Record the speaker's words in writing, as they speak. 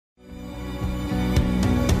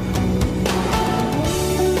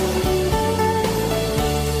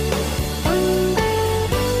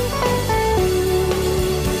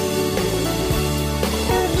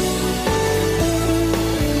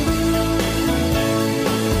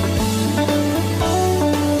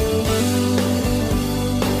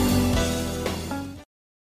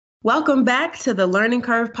Welcome back to the Learning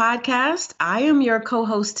Curve podcast. I am your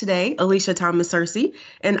co-host today, Alisha Searcy,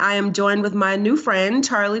 and I am joined with my new friend,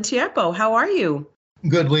 Charlie Chieppo. How are you?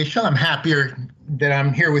 Good, Alicia. I'm happier that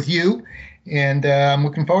I'm here with you, and I'm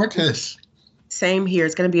looking forward to this. Same here.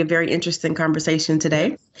 It's going to be a very interesting conversation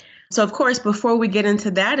today. So, of course, before we get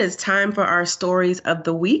into that, it's time for our stories of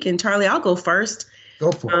the week. And Charlie, I'll go first.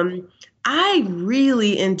 Go for it. I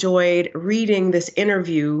really enjoyed reading this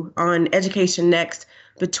interview on Education Next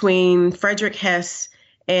between Frederick Hess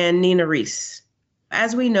and Nina Reese.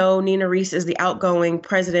 As we know, Nina Reese is the outgoing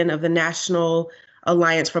president of the National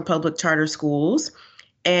Alliance for Public Charter Schools.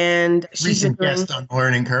 And she's recent guest on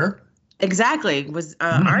Learning Curve. Exactly, was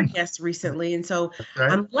our guest recently. And so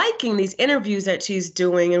I'm liking these interviews that she's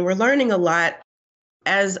doing, and we're learning a lot.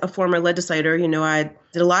 As a former legislator, I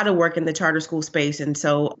did a lot of work in the charter school space. And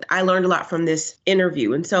so I learned a lot from this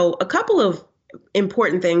interview. And so a couple of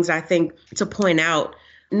important things I think to point out.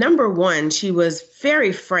 Number one, she was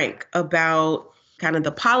very frank about kind of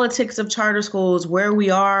the politics of charter schools, where we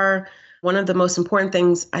are. One of the most important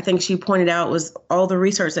things I think she pointed out was all the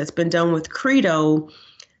research that's been done with Credo,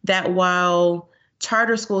 that while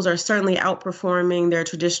charter schools are certainly outperforming their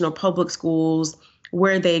traditional public schools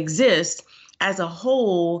where they exist, as a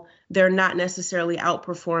whole, they're not necessarily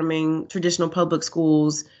outperforming traditional public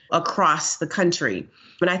schools across the country.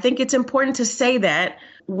 And I think it's important to say that.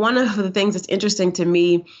 One of the things that's interesting to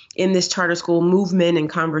me in this charter school movement and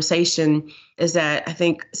conversation is that I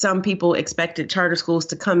think some people expected charter schools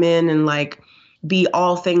to come in and be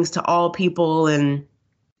all things to all people and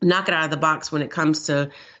knock it out of the box when it comes to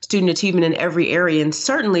student achievement in every area. And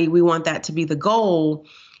certainly we want that to be the goal.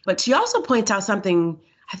 But she also points out something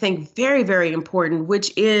I think very, very important,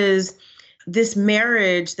 which is this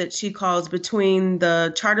marriage that she calls between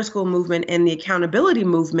the charter school movement and the accountability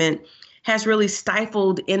movement has really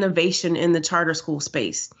stifled innovation in the charter school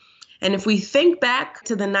space. And if we think back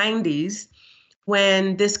to the 90s,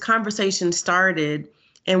 when this conversation started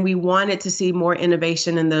and we wanted to see more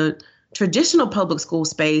innovation in the traditional public school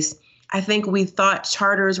space, I think we thought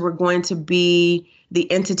charters were going to be the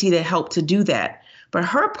entity that helped to do that. But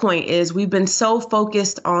her point is we've been so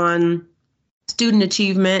focused on student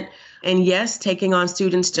achievement and, yes, taking on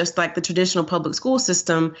students just like the traditional public school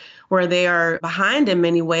system, where they are behind in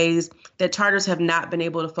many ways, that charters have not been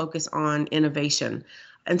able to focus on innovation.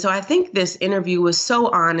 And so I think this interview was so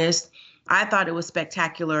honest. I thought it was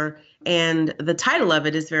spectacular. And the title of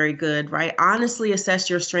it is very good, right? Honestly assess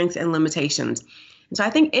your strengths and limitations. And so I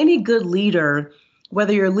think any good leader,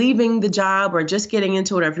 whether you're leaving the job or just getting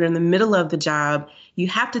into it, or if you're in the middle of the job, you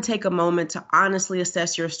have to take a moment to honestly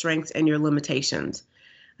assess your strengths and your limitations.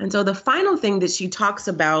 And so the final thing that she talks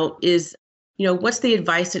about is, what's the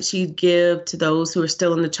advice that she'd give to those who are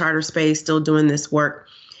still in the charter space, still doing this work?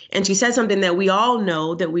 And she said something that we all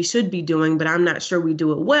know that we should be doing, but I'm not sure we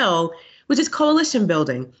do it well, which is coalition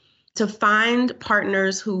building, to find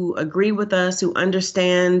partners who agree with us, who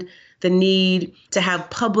understand the need to have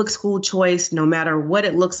public school choice, no matter what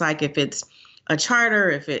it looks like, if it's a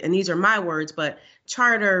charter, and these are my words, but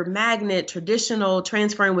charter, magnet, traditional,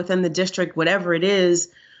 transferring within the district, whatever it is,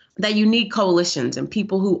 that you need coalitions and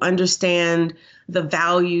people who understand the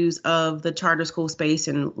values of the charter school space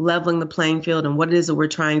and leveling the playing field and what it is that we're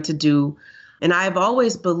trying to do. And I've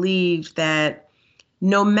always believed that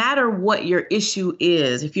no matter what your issue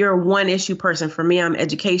is, if you're a one issue person, for me, I'm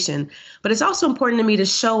education, but it's also important to me to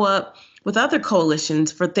show up with other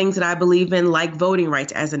coalitions for things that I believe in, like voting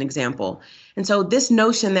rights, as an example. And so this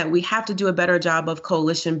notion that we have to do a better job of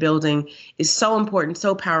coalition building is so important,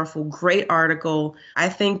 so powerful. Great article. I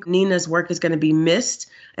think Nina's work is going to be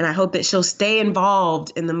missed, and I hope that she'll stay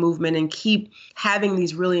involved in the movement and keep having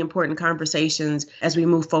these really important conversations as we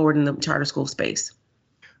move forward in the charter school space.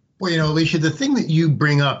 Well, Alisha, the thing that you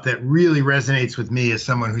bring up that really resonates with me as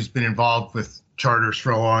someone who's been involved with charters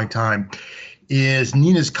for a long time is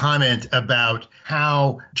Nina's comment about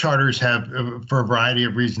how charters have, for a variety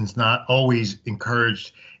of reasons, not always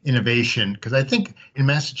encouraged innovation. Because I think in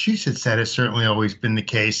Massachusetts, that has certainly always been the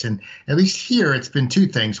case. And at least here, it's been two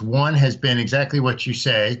things. One has been exactly what you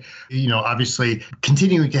say. Obviously,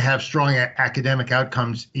 continuing to have strong academic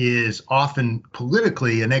outcomes is often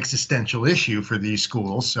politically an existential issue for these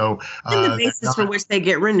schools. So, and the basis for which they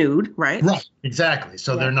get renewed, right? Right, exactly.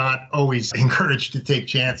 So they're not always encouraged to take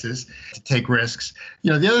chances, to take risks.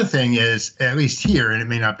 The other thing is, at least here, and it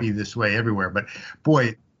may not be this way everywhere, but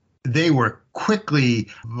boy, they were quickly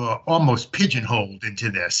almost pigeonholed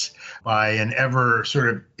into this by an ever sort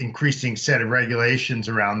of increasing set of regulations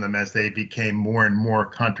around them as they became more and more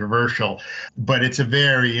controversial. But it's a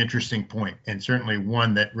very interesting point, and certainly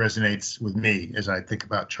one that resonates with me as I think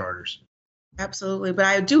about charters. Absolutely. But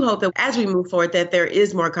I do hope that as we move forward, that there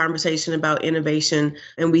is more conversation about innovation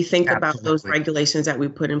and we think about those regulations that we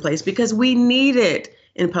put in place because we need it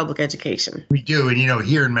in public education. We do. And,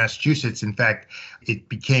 here in Massachusetts, in fact, it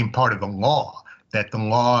became part of the law, that the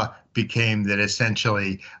law became that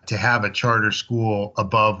essentially to have a charter school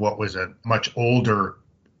above what was a much older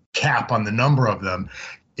cap on the number of them,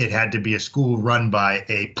 it had to be a school run by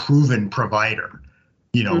a proven provider,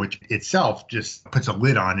 which itself just puts a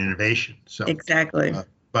lid on innovation. So exactly.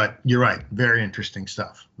 But you're right. Very interesting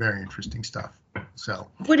stuff. Very interesting stuff. So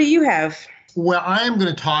what do you have? Well, I am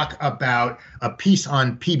going to talk about a piece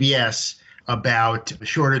on PBS about the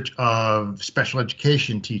shortage of special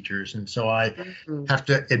education teachers. And so I have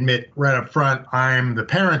to admit right up front, I'm the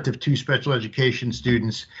parent of 2 special education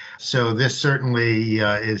students. So this certainly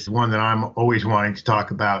is one that I'm always wanting to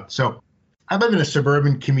talk about. So I live in a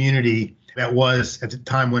suburban community that was at the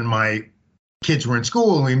time when my kids were in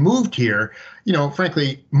school and we moved here,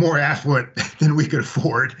 frankly, more affluent than we could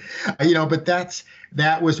afford, but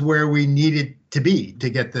that was where we needed to be to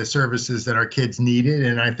get the services that our kids needed.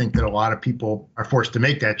 And I think that a lot of people are forced to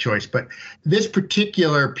make that choice. But this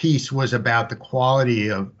particular piece was about the quality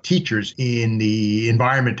of teachers in the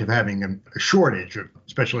environment of having a shortage of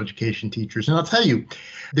special education teachers. And I'll tell you,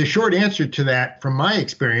 the short answer to that, from my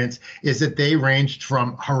experience, is that they ranged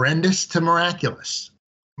from horrendous to miraculous.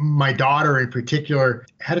 My daughter in particular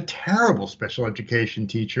had a terrible special education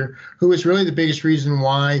teacher who was really the biggest reason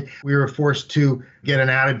why we were forced to get an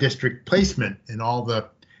out-of-district placement and all the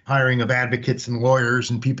hiring of advocates and lawyers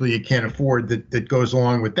and people you can't afford that goes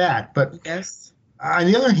along with that. But yes, on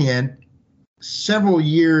the other hand, several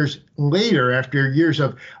years later, after years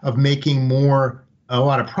of making a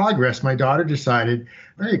lot of progress, my daughter decided,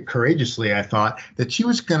 very courageously, I thought, that she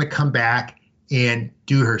was going to come back and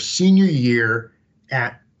do her senior year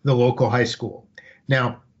at the local high school.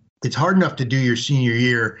 Now, it's hard enough to do your senior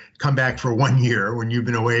year, come back for 1 year when you've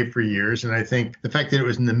been away for years. And I think the fact that it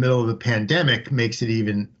was in the middle of the pandemic makes it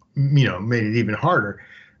even, made it even harder.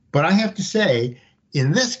 But I have to say,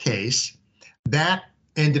 in this case, that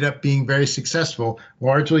ended up being very successful,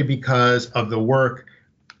 largely because of the work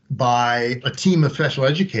by a team of special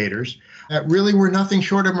educators that really were nothing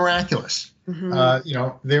short of miraculous.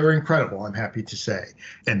 They were incredible, I'm happy to say,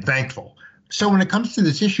 and thankful. So when it comes to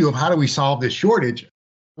this issue of how do we solve this shortage,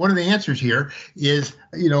 one of the answers here is,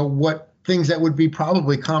 what things that would be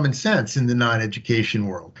probably common sense in the non-education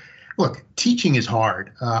world. Look, teaching is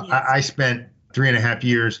hard. Yes. I spent 3.5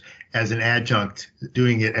 years as an adjunct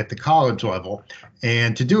doing it at the college level.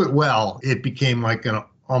 And to do it well, it became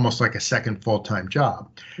almost like a second full-time job.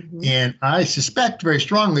 And I suspect very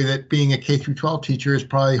strongly that being a K-12 teacher is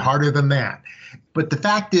probably harder than that. But the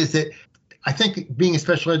fact is that I think being a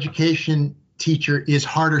special education teacher is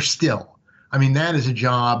harder still. I mean, that is a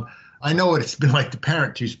job. I know what it's been like to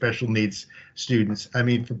parent 2 special needs students. I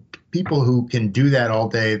mean, for people who can do that all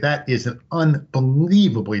day, that is an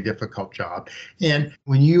unbelievably difficult job. And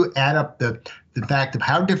when you add up the fact of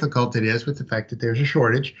how difficult it is with the fact that there's a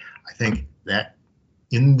shortage, I think that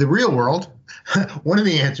in the real world, one of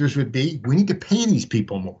the answers would be we need to pay these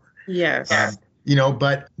people more. Yes.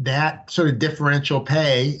 But that sort of differential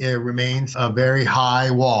pay remains a very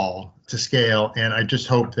high wall to scale. And I just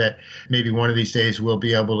hope that maybe one of these days we'll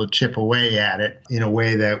be able to chip away at it in a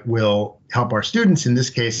way that will help our students, in this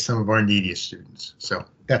case, some of our neediest students. So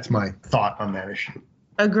that's my thought on that issue.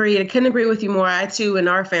 Agreed. I couldn't agree with you more. I, too, in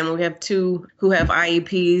our family, we have 2 who have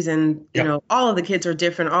IEPs and, all of the kids are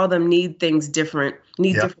different. All of them need things different,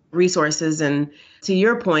 different resources. And to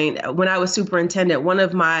your point, when I was superintendent, one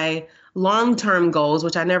of my long-term goals,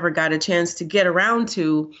 which I never got a chance to get around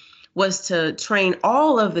to, was to train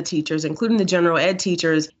all of the teachers, including the general ed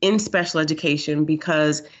teachers, in special education,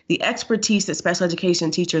 because the expertise that special education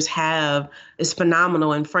teachers have is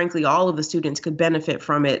phenomenal. And frankly, all of the students could benefit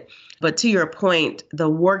from it. But to your point, the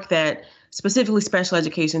work that specifically special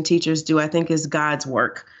education teachers do, I think, is God's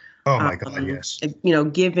work. Oh, my God, yes.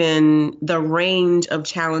 Given the range of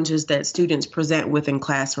challenges that students present within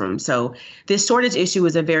classrooms. So this shortage issue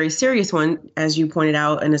is a very serious one, as you pointed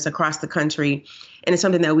out, and it's across the country. And it's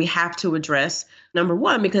something that we have to address, number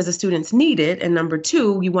one, because the students need it. And number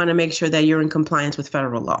two, you want to make sure that you're in compliance with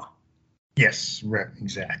federal law. Yes, right.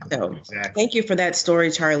 Exactly. So thank you for that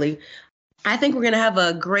story, Charlie. I think we're going to have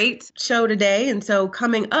a great show today. And so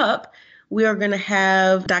coming up, we are going to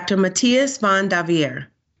have Dr. Matthias von Davier,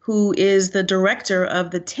 who is the director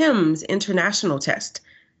of the TIMSS International Test.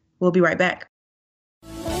 We'll be right back.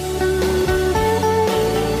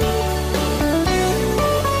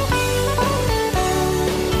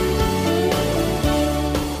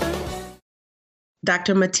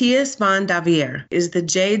 Dr. Matthias von Davier is the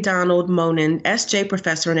J. Donald Monin S.J.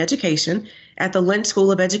 Professor in Education at the Lynch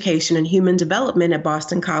School of Education and Human Development at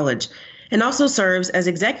Boston College, and also serves as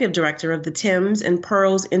Executive Director of the TIMSS and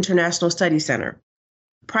PIRLS International Study Center.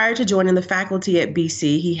 Prior to joining the faculty at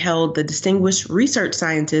BC, he held the Distinguished Research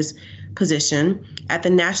Scientist position at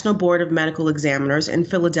the National Board of Medical Examiners in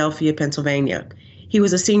Philadelphia, Pennsylvania. He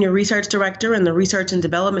was a Senior Research Director in the Research and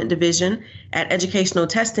Development Division at Educational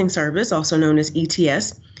Testing Service, also known as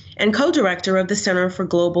ETS, and co-director of the Center for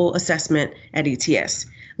Global Assessment at ETS,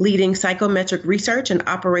 leading psychometric research and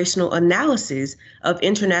operational analysis of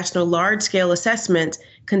international large-scale assessments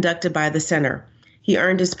conducted by the center. He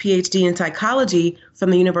earned his PhD in psychology from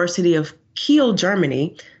the University of Kiel,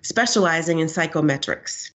 Germany, specializing in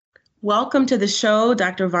psychometrics. Welcome to the show,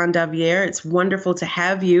 Dr. von Davier. It's wonderful to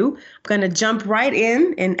have you. I'm going to jump right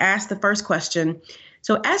in and ask the first question.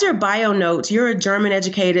 So as your bio notes, you're a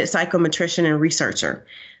German-educated psychometrician and researcher.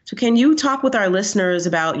 So can you talk with our listeners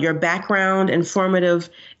about your background and formative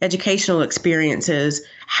educational experiences,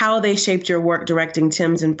 how they shaped your work directing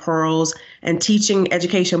TIMSS and PIRLS and teaching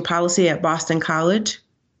education policy at Boston College?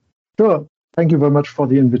 Sure. Thank you very much for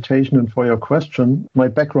the invitation and for your question. My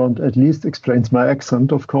background at least explains my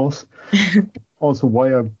accent, of course. Also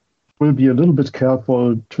why I will be a little bit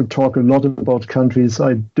careful to talk a lot about countries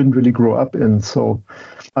I didn't really grow up in. So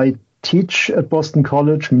I teach at Boston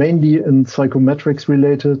College mainly in psychometrics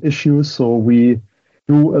related issues. So we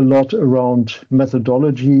do a lot around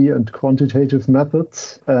methodology and quantitative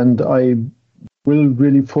methods. And I will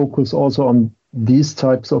really focus also on these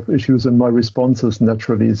types of issues in my responses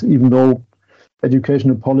naturally, even though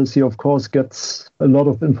educational policy, of course, gets a lot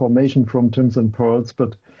of information from TIMSS and PIRLS,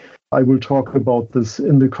 but I will talk about this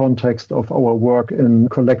in the context of our work in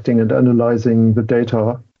collecting and analyzing the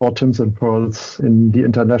data for TIMSS and PIRLS in the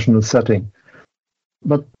international setting.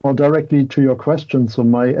 But more directly to your question, so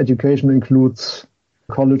my education includes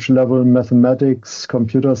college-level mathematics,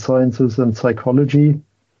 computer sciences, and psychology.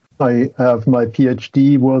 I have my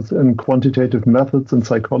PhD was in quantitative methods in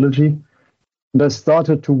psychology, and I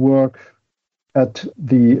started to work at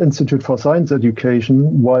the Institute for Science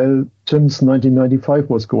Education while TIMSS 1995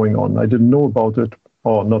 was going on. I didn't know about it,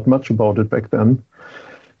 or not much about it back then,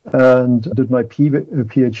 and did my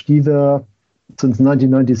PhD there. Since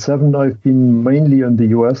 1997, I've been mainly in the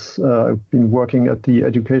US. I've been working at the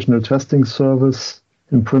Educational Testing Service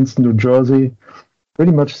in Princeton, New Jersey,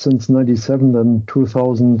 pretty much since 97 and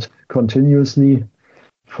 2000 continuously,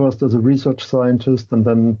 first as a research scientist and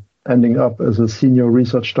then ending up as a senior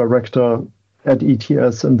research director at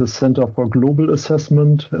ETS in the Center for Global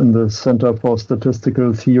Assessment and the Center for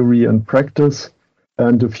Statistical Theory and Practice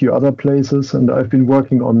and a few other places. And I've been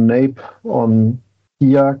working on NAEP, on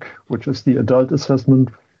IAC, which is the adult assessment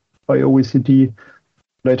by OECD,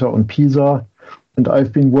 later on PISA. And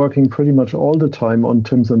I've been working pretty much all the time on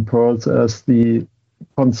TIMSS and PIRLS as the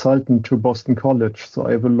consultant to Boston College. So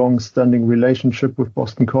I have a long-standing relationship with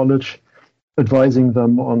Boston College, advising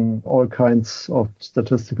them on all kinds of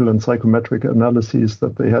statistical and psychometric analyses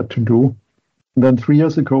that they had to do. And then 3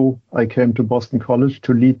 years ago, I came to Boston College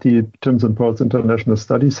to lead the TIMSS and PIRLS International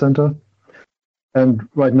Study Center. And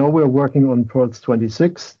right now we're working on PIRLS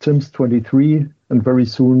 26, TIMSS 23, and very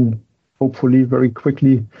soon, hopefully very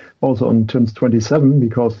quickly, also on TIMSS 27,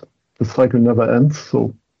 because the cycle never ends.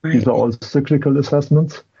 So these are all cyclical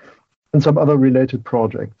assessments and some other related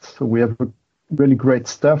projects. So we have a really great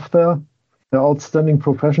staff there. They're outstanding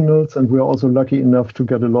professionals, and we're also lucky enough to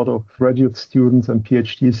get a lot of graduate students and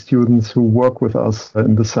PhD students who work with us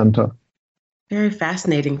in the center. Very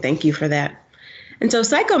fascinating. Thank you for that. And so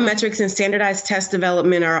psychometrics and standardized test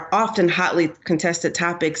development are often hotly contested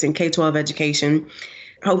topics in K-12 education.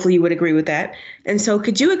 Hopefully you would agree with that. And so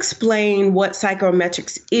could you explain what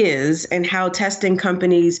psychometrics is and how testing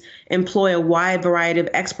companies employ a wide variety of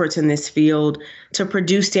experts in this field to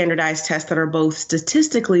produce standardized tests that are both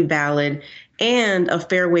statistically valid and a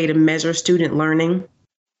fair way to measure student learning?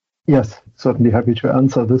 Yes, certainly happy to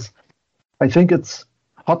answer this. I think it's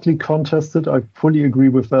hotly contested. I fully agree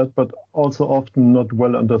with that, but also often not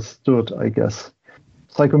well understood, I guess.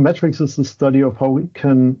 Psychometrics is the study of how we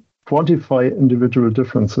can quantify individual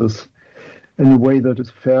differences in a way that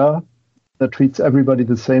is fair, that treats everybody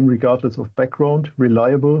the same regardless of background,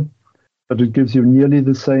 reliable, that it gives you nearly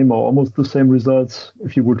the same or almost the same results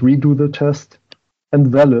if you would redo the test, and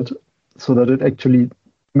valid, so that it actually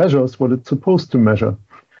measures what it's supposed to measure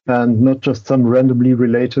and not just some randomly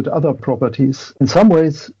related other properties. In some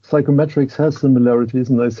ways, psychometrics has similarities,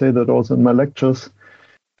 and I say that also in my lectures,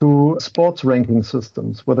 to sports ranking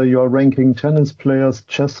systems, whether you are ranking tennis players,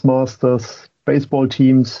 chess masters, baseball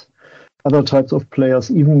teams, other types of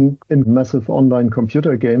players, even in massive online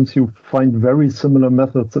computer games, you find very similar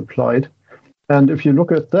methods applied. And if you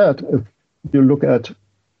look at that, if you look at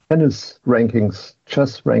tennis rankings,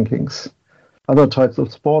 chess rankings, other types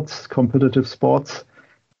of sports, competitive sports,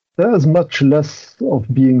 there is much less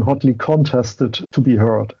of being hotly contested to be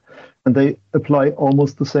heard. And they apply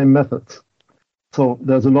almost the same methods. So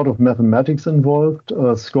there's a lot of mathematics involved.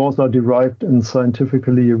 Scores are derived in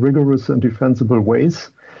scientifically rigorous and defensible ways.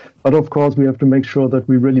 But of course, we have to make sure that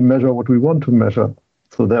we really measure what we want to measure.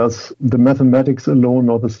 So there's the mathematics alone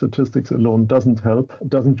or the statistics alone doesn't help. It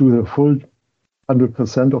doesn't do the full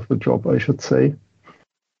 100% of the job, I should say.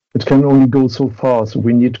 It can only go so far. So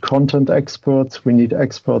we need content experts. We need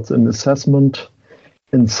experts in assessment,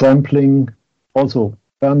 in sampling, also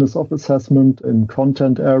fairness of assessment in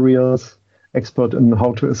content areas, expert in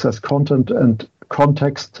how to assess content and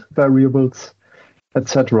context variables,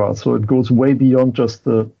 etc. So it goes way beyond just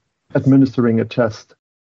the administering a test.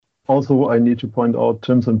 Also, I need to point out,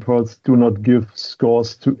 TIMSS and PIRLS do not give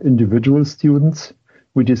scores to individual students.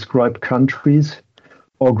 We describe countries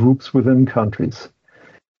or groups within countries.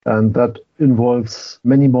 And that involves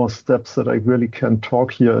many more steps that I really can't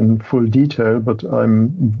talk here in full detail, but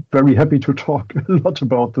I'm very happy to talk a lot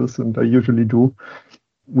about this, and I usually do.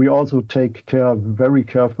 We also take care very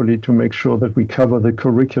carefully to make sure that we cover the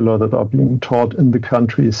curricula that are being taught in the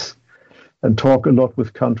countries and talk a lot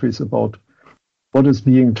with countries about what is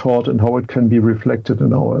being taught and how it can be reflected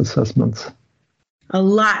in our assessments. A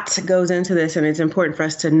lot goes into this, and it's important for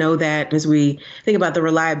us to know that as we think about the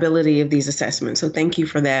reliability of these assessments. So thank you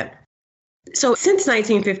for that. So since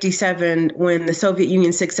 1957, when the Soviet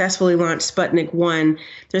Union successfully launched Sputnik 1,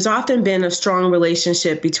 there's often been a strong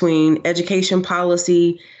relationship between education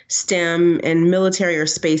policy, STEM, and military or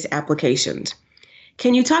space applications.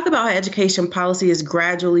 Can you talk about how education policy has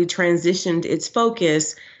gradually transitioned its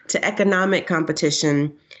focus to economic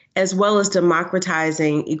competition, as well as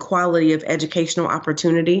democratizing equality of educational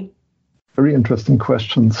opportunity? Very interesting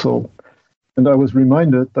question. And I was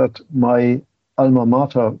reminded that my alma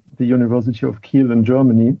mater, the University of Kiel in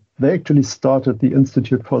Germany, they actually started the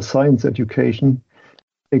Institute for Science Education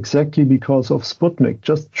exactly because of Sputnik,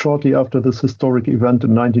 just shortly after this historic event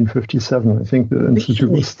in 1957. I think the institute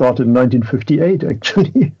was started in 1958,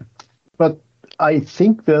 actually. But I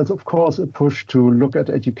think there's, of course, a push to look at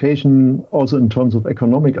education also in terms of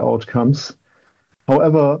economic outcomes.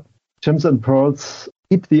 However, TIMSS and PIRLS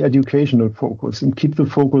keep the educational focus and keep the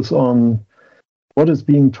focus on what is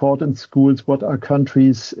being taught in schools, what are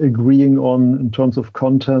countries agreeing on in terms of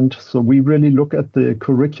content. So we really look at the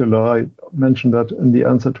curricula. I mentioned that in the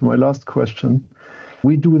answer to my last question.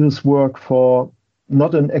 We do this work for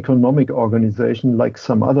not an economic organization like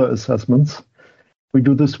some other assessments. We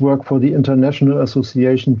do this work for the International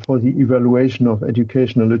Association for the Evaluation of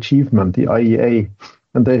Educational Achievement, the IEA,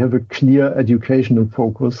 and they have a clear educational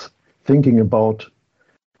focus, thinking about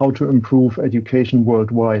how to improve education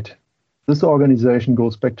worldwide. This organization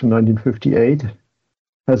goes back to 1958,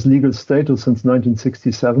 has legal status since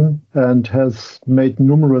 1967, and has made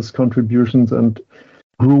numerous contributions and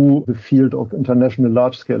grew the field of international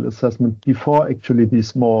large-scale assessment before actually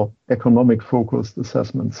these more economic-focused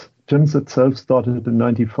assessments. TIMSS itself started in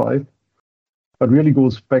 95, but really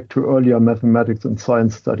goes back to earlier mathematics and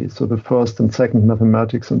science studies, so the first and second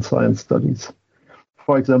mathematics and science studies.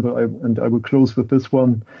 For example, I will close with this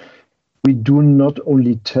one, we do not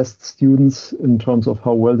only test students in terms of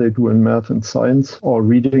how well they do in math and science or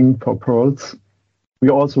reading for PIRLS, we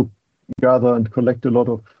also gather and collect a lot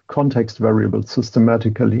of context variables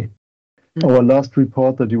systematically. Mm-hmm. Our last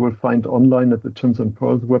report that you will find online at the TIMSS and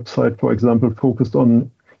PIRLS website, for example, focused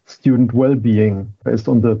on student well-being based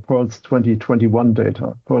on the PIRLS 2021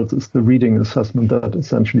 data. PIRLS is the reading assessment that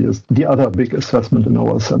essentially is the other big assessment in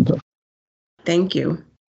our center. Thank you.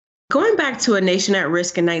 Going back to A Nation at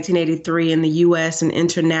Risk in 1983 in the U.S. and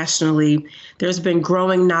internationally, there's been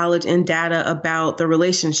growing knowledge and data about the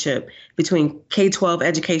relationship between K-12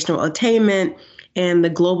 educational attainment and the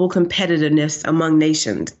global competitiveness among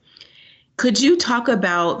nations. Could you talk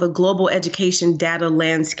about the global education data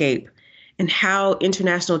landscape and how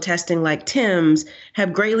international testing like TIMSS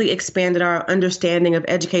have greatly expanded our understanding of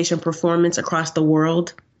education performance across the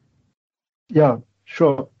world? Yeah,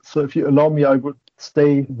 sure. So if you allow me, I would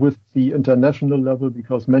stay with the international level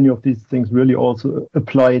because many of these things really also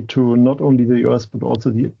apply to not only the US, but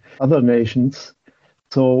also the other nations.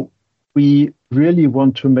 So we really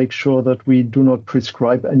want to make sure that we do not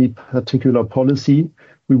prescribe any particular policy.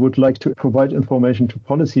 We would like to provide information to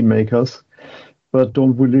policymakers, but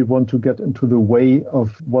don't really want to get into the way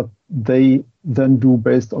of what they then do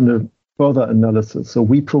based on a further analysis. So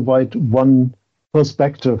we provide one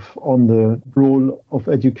perspective on the role of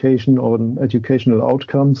education on educational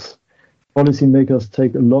outcomes, policymakers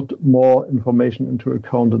take a lot more information into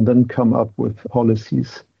account and then come up with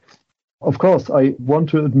policies. Of course, I want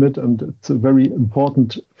to admit, and it's a very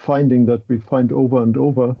important finding that we find over and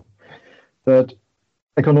over, that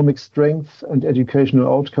economic strength and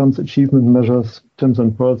educational outcomes, achievement measures, TIMSS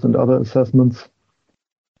and PIRLS and other assessments,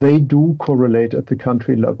 they do correlate at the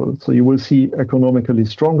country level. So you will see economically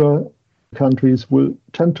stronger countries will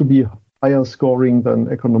tend to be higher scoring than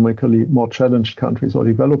economically more challenged countries or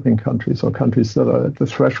developing countries or countries that are at the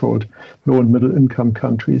threshold, low and middle income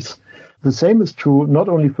countries. The same is true not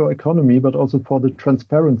only for economy, but also for the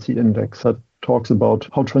transparency index that talks about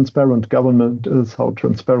how transparent government is, how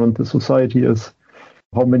transparent the society is,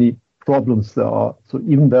 how many problems there are. So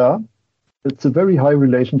even there, it's a very high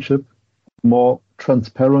relationship. More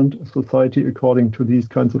transparent a society according to these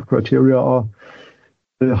kinds of criteria are,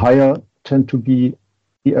 the higher tend to be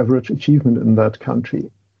the average achievement in that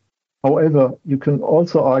country. However, you can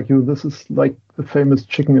also argue this is like the famous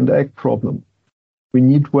chicken and egg problem. We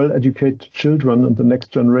need well-educated children and the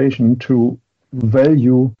next generation to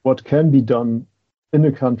value what can be done in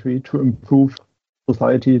a country to improve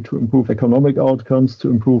society, to improve economic outcomes, to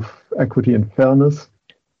improve equity and fairness,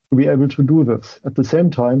 to be able to do this. At the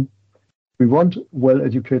same time, we want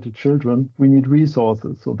well-educated children, we need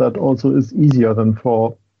resources. So that also is easier than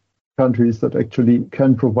for countries that actually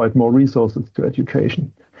can provide more resources to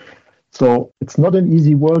education. So it's not an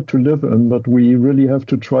easy world to live in, but we really have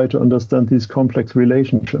to try to understand these complex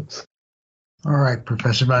relationships. All right,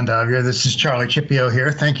 Professor von Davier, this is Charlie Chieppo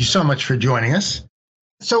here. Thank you so much for joining us.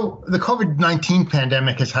 So the COVID-19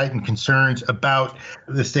 pandemic has heightened concerns about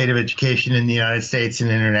the state of education in the United States and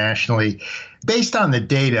internationally. Based on the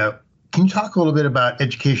data, can you talk a little bit about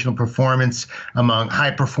educational performance among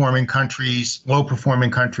high-performing countries,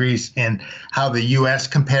 low-performing countries, and how the U.S.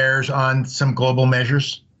 compares on some global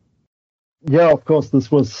measures? Yeah, of course,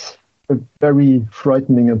 this was a very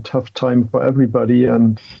frightening and tough time for everybody.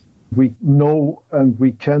 And we know and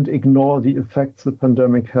we can't ignore the effects the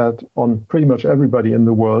pandemic had on pretty much everybody in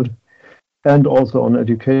the world and also on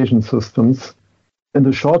education systems. In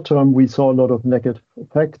the short term, we saw a lot of negative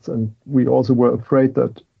effects, and we also were afraid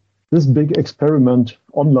that this big experiment,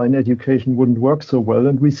 online education, wouldn't work so well.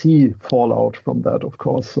 And we see fallout from that, of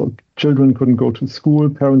course. So children couldn't go to school,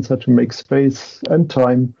 parents had to make space and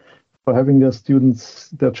time for having their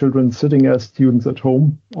children sitting as students at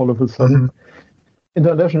home all of a sudden.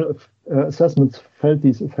 International assessments felt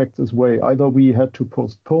these effects as well. Either we had to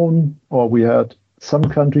postpone, or we had some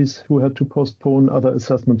countries who had to postpone, other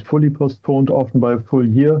assessments fully postponed, often by a full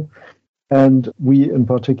year. And we in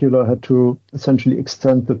particular had to essentially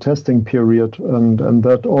extend the testing period, and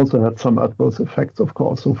that also had some adverse effects, of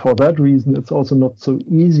course. So for that reason, it's also not so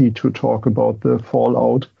easy to talk about the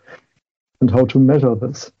fallout and how to measure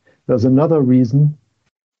this. There's another reason,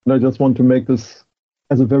 and I just want to make this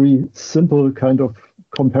as a very simple kind of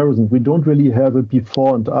comparison. We don't really have a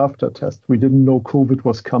before and after test. We didn't know COVID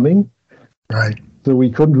was coming. Right. So we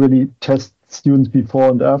couldn't really test students before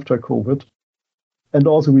and after COVID. And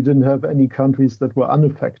also we didn't have any countries that were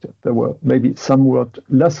unaffected. There were maybe somewhat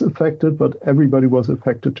less affected, but everybody was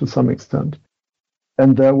affected to some extent.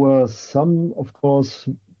 And there were some, of course,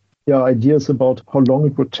 ideas about how long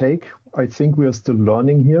it would take. I think we are still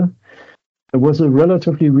learning here. There was a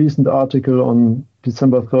relatively recent article on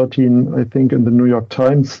December 13, I think, in the New York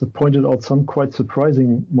Times that pointed out some quite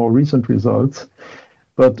surprising, more recent results,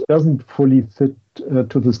 but doesn't fully fit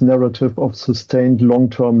to this narrative of sustained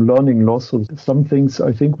long-term learning loss. So some things,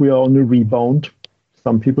 I think we are on a rebound.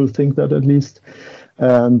 Some people think that at least.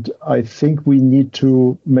 And I think we need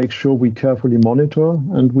to make sure we carefully monitor,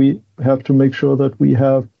 and we have to make sure that we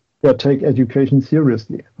take education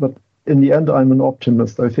seriously. But in the end, I'm an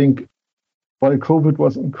optimist. I think while COVID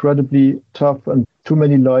was incredibly tough and too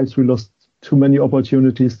many lives, we lost too many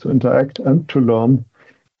opportunities to interact and to learn,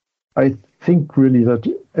 I think really that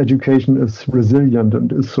education is resilient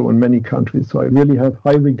and is so in many countries. So I really have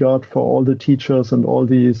high regard for all the teachers and all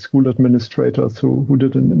the school administrators who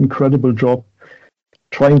did an incredible job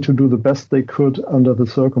trying to do the best they could under the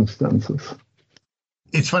circumstances.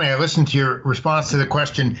 It's funny, I listened to your response to the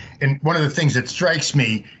question, and one of the things that strikes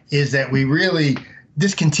me is that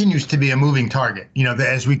this continues to be a moving target.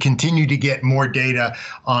 As we continue to get more data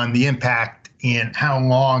on the impact and how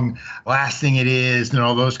long lasting it is and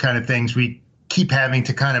all those kind of things, we keep having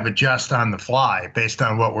to kind of adjust on the fly based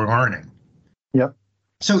on what we're learning. Yeah,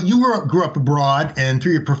 So you grew up abroad, and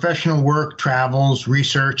through your professional work, travels,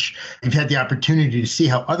 research, you've had the opportunity to see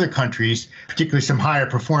how other countries, particularly some higher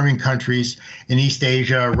performing countries in East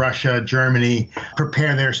Asia, Russia, Germany,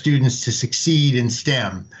 prepare their students to succeed in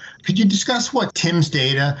STEM. Could you discuss what TIMSS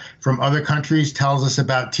data from other countries tells us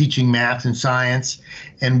about teaching math and science,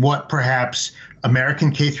 and what perhaps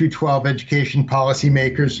American K-12 education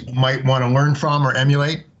policymakers might want to learn from or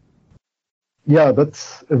emulate? Yeah,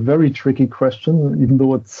 that's a very tricky question, even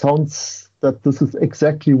though it sounds that this is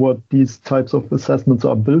exactly what these types of assessments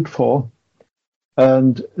are built for,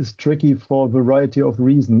 and is tricky for a variety of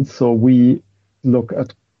reasons. So we look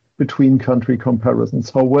at between country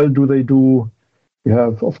comparisons. How well do they do? We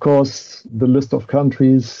have, of course, the list of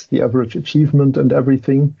countries, the average achievement and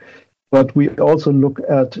everything, but we also look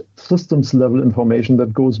at systems level information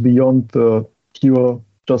that goes beyond the pure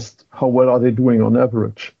just how well are they doing on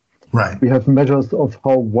average. Right. We have measures of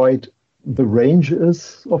how wide the range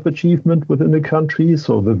is of achievement within a country,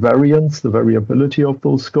 so the variance, the variability of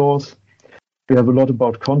those scores. We have a lot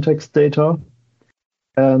about context data,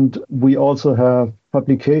 and we also have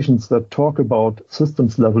publications that talk about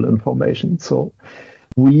systems level information. So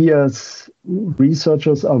we as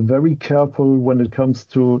researchers are very careful when it comes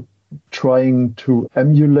to trying to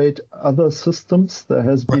emulate other systems. There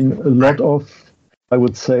has been a lot of, I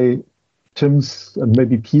would say, TIMSS and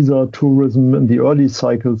maybe PISA tourism in the early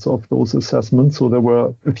cycles of those assessments. So there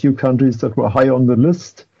were a few countries that were high on the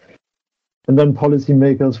list. And then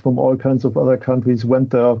policymakers from all kinds of other countries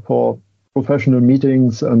went there for professional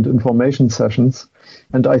meetings and information sessions.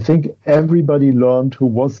 And I think everybody learned who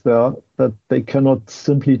was there that they cannot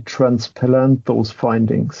simply transplant those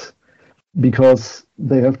findings, because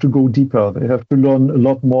they have to go deeper. They have to learn a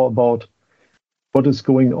lot more about what is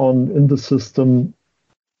going on in the system.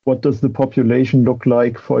 What does the population look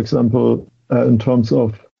like, for example, in terms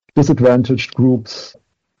of disadvantaged groups?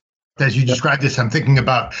 As you described this, I'm thinking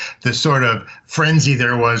about the sort of frenzy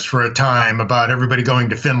there was for a time about everybody going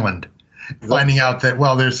to Finland, finding out that,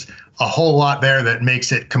 well, there's a whole lot there that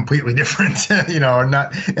makes it completely different,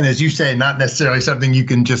 and as you say, not necessarily something you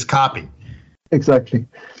can just copy. Exactly.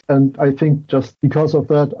 And I think just because of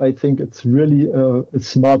that, I think it's really a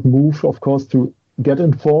smart move, of course, to get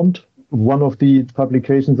informed. One of the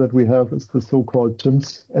publications that we have is the so-called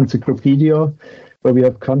TIMSS Encyclopedia, where we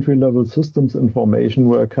have country-level systems information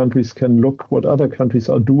where countries can look what other countries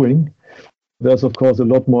are doing. There's, of course, a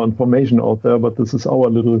lot more information out there, but this is our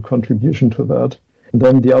little contribution to that. And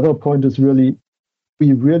then the other point is we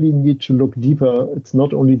really need to look deeper. It's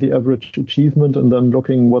not only the average achievement and then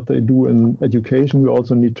looking what they do in education. We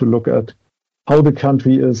also need to look at how the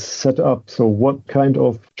country is set up. So what kind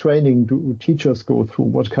of training do teachers go through?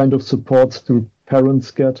 What kind of supports do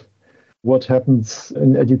parents get? What happens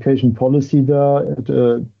in education policy there at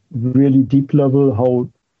a really deep level? How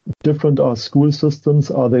different are school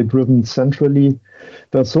systems? Are they driven centrally?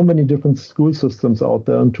 There are so many different school systems out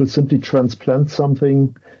there, and to simply transplant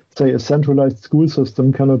something, say a centralized school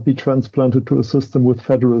system, cannot be transplanted to a system with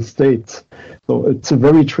federal states. So it's a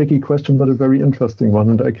very tricky question, but a very interesting one.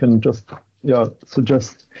 And I can just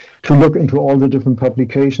suggest to look into all the different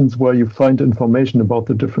publications where you find information about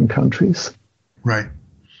the different countries. Right.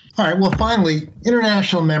 All right. Well, finally,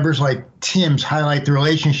 international members like TIMSS highlight the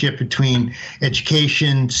relationship between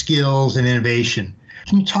education, skills, and innovation.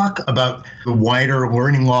 Can you talk about the wider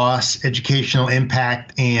learning loss, educational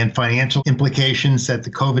impact, and financial implications that the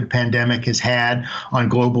COVID pandemic has had on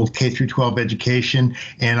global K-12 education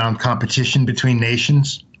and on competition between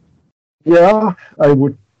nations? Yeah, I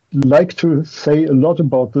would like to say a lot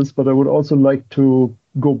about this, but I would also like to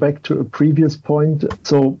go back to a previous point.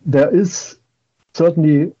 So there is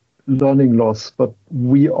certainly learning loss, but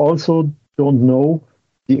we also don't know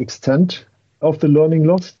the extent of the learning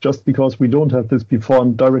loss just because we don't have this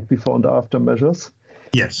direct before and after measures.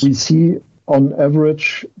 Yes. We see on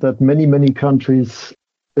average that many countries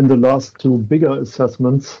in the last two bigger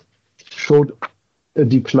assessments showed a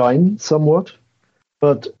decline somewhat.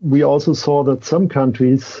 But we also saw that some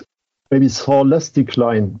countries maybe saw less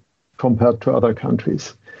decline compared to other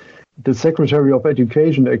countries. The Secretary of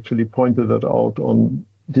Education actually pointed that out on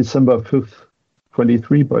December 5th,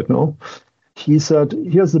 23 right now. He said,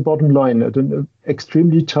 here's the bottom line. At an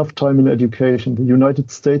extremely tough time in education, the United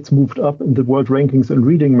States moved up in the world rankings in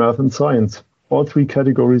reading, math, and science, all three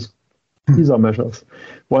categories, PISA measures,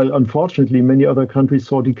 while unfortunately many other countries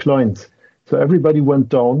saw declines. So everybody went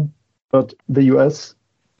down, but the US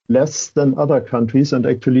less than other countries, and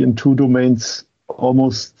actually in two domains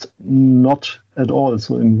almost not at all.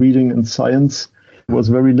 So in reading and science, there was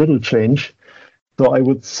very little change. So I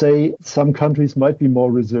would say some countries might be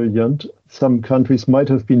more resilient. Some countries might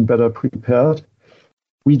have been better prepared.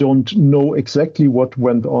 we don't know exactly what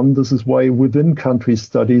went on. This is why within country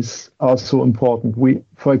studies are so important.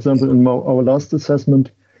 For example, in our last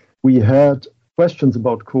assessment, we had questions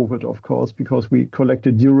about COVID, of course, because we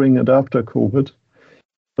collected during and after COVID.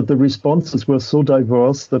 But the responses were so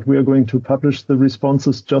diverse that we are going to publish the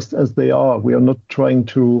responses just as they are. We are not trying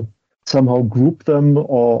to somehow group them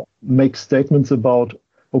or make statements about,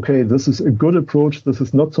 okay, this is a good approach, this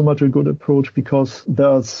is not so much a good approach, because there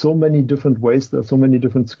are so many different ways, there are so many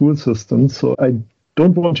different school systems. So I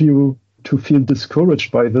don't want you to feel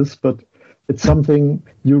discouraged by this, but it's something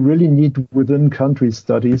you really need within country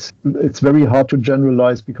studies. It's very hard to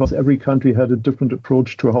generalize because every country had a different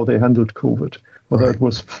approach to how they handled COVID. Whether it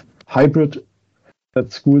was hybrid,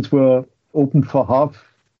 that schools were open for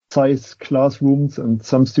half-size classrooms and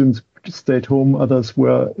some students stayed home, others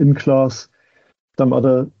were in class. Some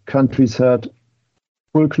other countries had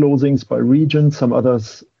full closings by region, some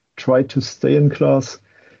others tried to stay in class.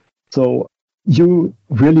 So you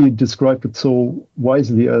really described it so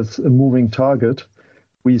wisely as a moving target.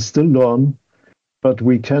 We still learn, but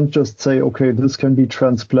we can't just say, okay, this can be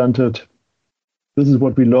transplanted. This is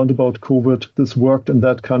what we learned about COVID. This worked in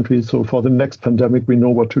that country. So for the next pandemic, we know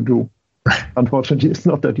what to do. Unfortunately, it's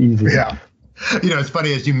not that easy. Yeah. It's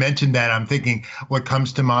funny, as you mentioned that, I'm thinking what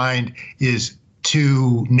comes to mind is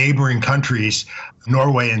two neighboring countries,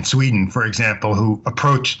 Norway and Sweden, for example, who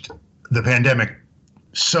approached the pandemic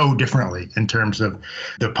so differently in terms of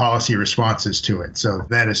the policy responses to it. So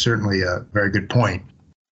that is certainly a very good point.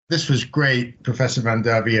 This was great, Professor von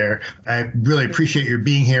Davier. I really appreciate your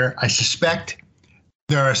being here. I suspect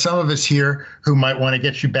there are some of us here who might want to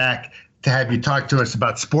get you back to have you talk to us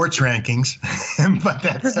about sports rankings, but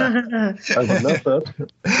that's I would love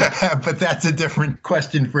that. But that's a different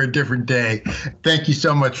question for a different day. Thank you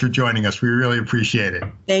so much for joining us. We really appreciate it.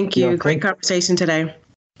 Thank you. Great conversation today.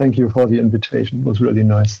 Thank you for the invitation. It was really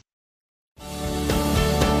nice.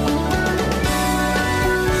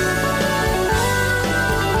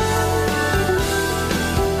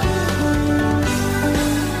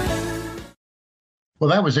 Well,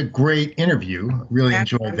 that was a great interview. Really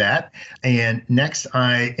enjoyed that. And next,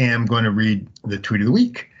 I am going to read the tweet of the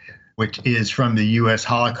week, which is from the U.S.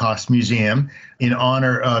 Holocaust Museum. In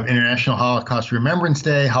honor of International Holocaust Remembrance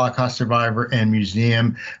Day, Holocaust survivor and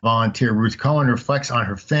museum volunteer Ruth Cohen reflects on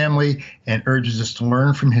her family and urges us to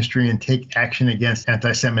learn from history and take action against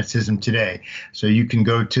anti-Semitism today. So you can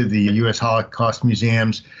go to the U.S. Holocaust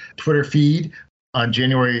Museum's Twitter feed on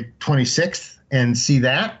January 26th and see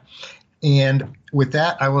that. And with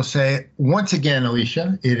that, I will say once again,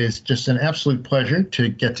 Alisha, it is just an absolute pleasure to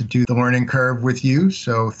get to do the learning curve with you.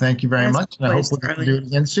 So thank you very much. And I hope we're going to do it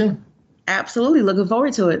again soon. Absolutely. Looking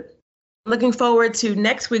forward to it. Looking forward to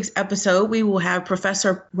next week's episode. We will have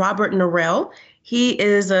Professor Robert Norrell. He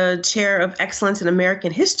is a chair of excellence in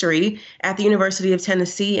American history at the University of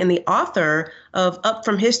Tennessee and the author of Up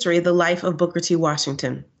From History, The Life of Booker T.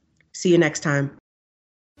 Washington. See you next time.